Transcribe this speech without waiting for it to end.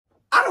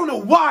don't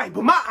know why,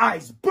 but my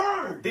eyes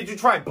burn. Did you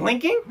try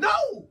blinking? No.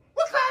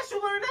 What class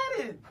you learn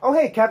that in? Oh,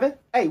 hey, Kevin.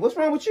 Hey, what's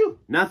wrong with you?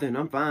 Nothing,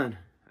 I'm fine.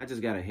 I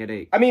just got a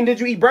headache. I mean, did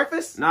you eat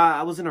breakfast? Nah,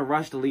 I was in a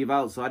rush to leave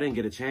out, so I didn't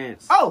get a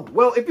chance. Oh,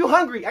 well, if you're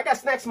hungry, I got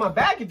snacks in my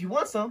bag if you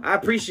want some. I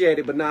appreciate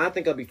it, but nah, I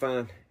think I'll be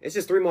fine. It's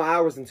just 3 more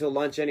hours until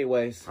lunch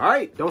anyways. All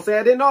right, don't say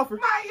I didn't offer.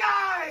 My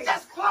eyes!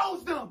 Just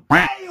close them.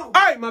 Damn. All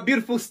right, my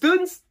beautiful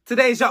students.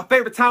 Today's y'all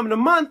favorite time of the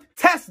month,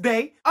 test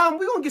day.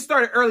 We're gonna get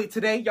started early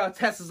today. Y'all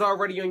tests is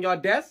already on y'all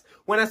desk.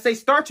 When I say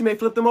start, you may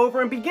flip them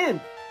over and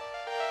begin.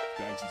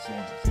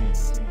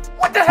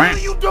 What the hell are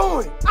you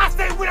doing? I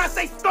say when I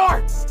say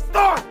start.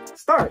 Start.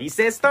 Start. He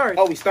said start.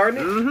 Oh, we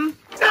starting it? Mm-hmm.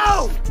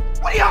 No!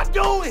 What are y'all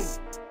doing?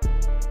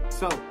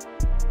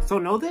 So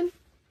no then?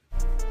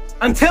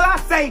 Until I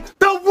say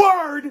the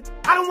word,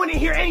 I don't want to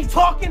hear any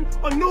talking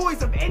or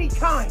noise of any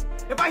kind.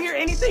 If I hear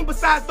anything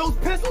besides those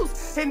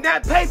pencils and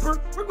that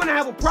paper, we're going to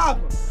have a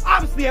problem.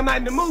 Obviously, I'm not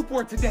in the mood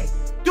for it today.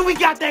 Do we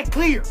got that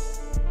clear?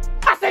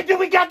 I said, do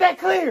we got that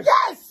clear?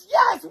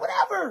 Yes,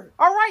 whatever.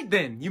 All right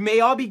then, you may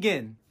all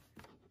begin.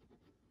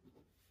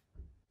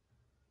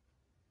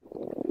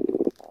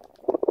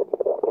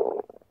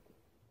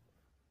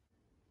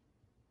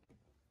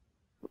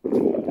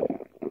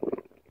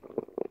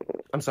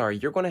 I'm sorry,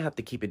 you're going to have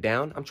to keep it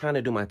down. I'm trying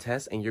to do my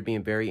test, and you're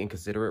being very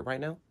inconsiderate right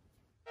now.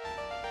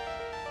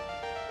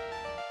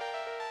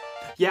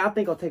 Yeah, I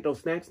think I'll take those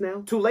snacks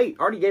now. Too late.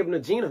 Already gave them to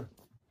Gina.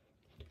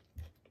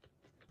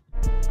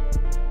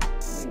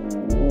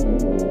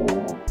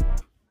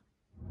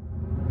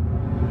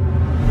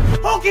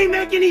 Who keep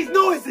making these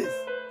noises?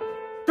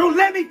 Don't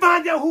let me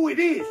find out who it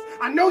is.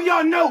 I know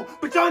y'all know,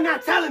 but y'all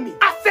not telling me.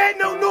 I said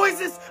no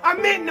noises. I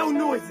meant no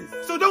noises.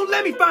 So don't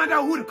let me find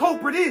out who the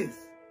culprit is.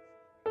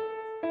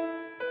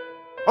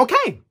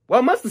 Okay, well,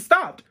 it must have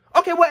stopped.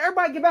 Okay, well,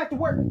 everybody get back to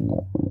work.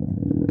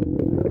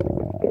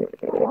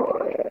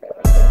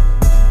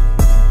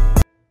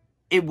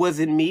 It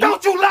wasn't me.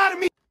 Don't you lie to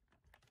me!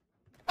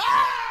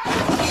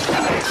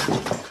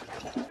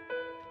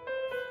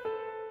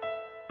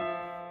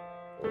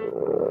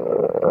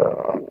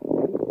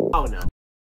 Oh, no.